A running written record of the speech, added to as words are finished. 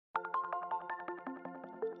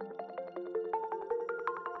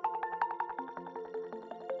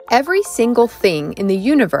Every single thing in the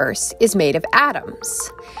universe is made of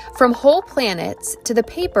atoms, from whole planets to the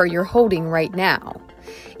paper you're holding right now.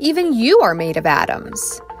 Even you are made of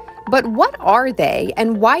atoms. But what are they,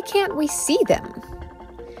 and why can't we see them?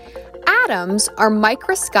 Atoms are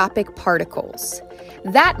microscopic particles.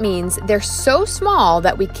 That means they're so small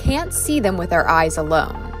that we can't see them with our eyes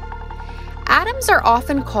alone. Atoms are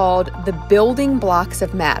often called the building blocks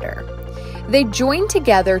of matter. They join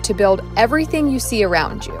together to build everything you see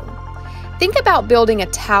around you. Think about building a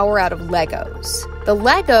tower out of Legos. The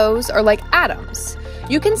Legos are like atoms.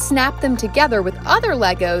 You can snap them together with other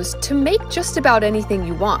Legos to make just about anything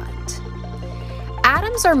you want.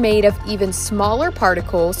 Atoms are made of even smaller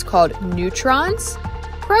particles called neutrons,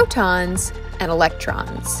 protons, and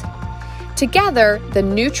electrons. Together, the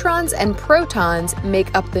neutrons and protons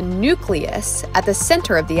make up the nucleus at the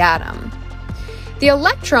center of the atom. The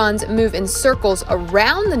electrons move in circles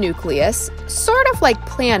around the nucleus, sort of like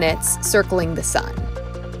planets circling the sun.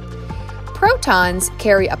 Protons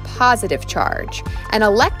carry a positive charge, and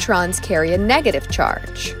electrons carry a negative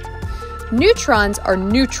charge. Neutrons are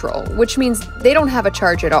neutral, which means they don't have a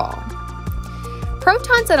charge at all.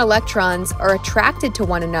 Protons and electrons are attracted to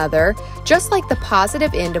one another, just like the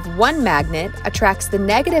positive end of one magnet attracts the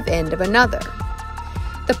negative end of another.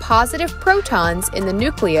 The positive protons in the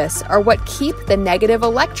nucleus are what keep the negative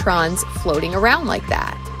electrons floating around like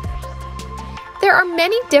that. There are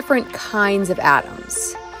many different kinds of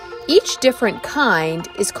atoms. Each different kind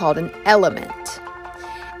is called an element.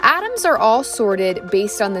 Atoms are all sorted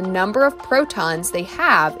based on the number of protons they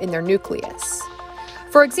have in their nucleus.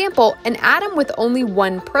 For example, an atom with only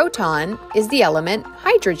one proton is the element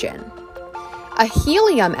hydrogen. A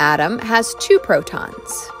helium atom has 2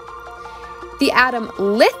 protons. The atom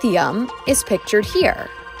lithium is pictured here.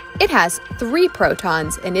 It has 3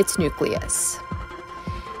 protons in its nucleus.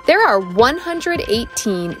 There are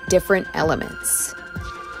 118 different elements.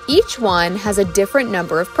 Each one has a different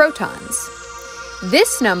number of protons.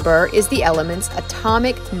 This number is the element's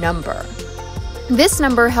atomic number. This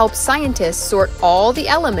number helps scientists sort all the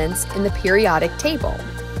elements in the periodic table.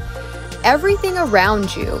 Everything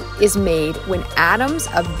around you is made when atoms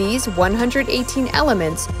of these 118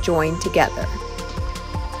 elements join together.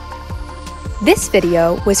 This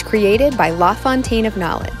video was created by La Fontaine of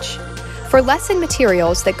Knowledge. For lesson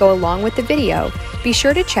materials that go along with the video, be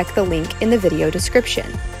sure to check the link in the video description.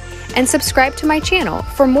 And subscribe to my channel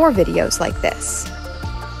for more videos like this.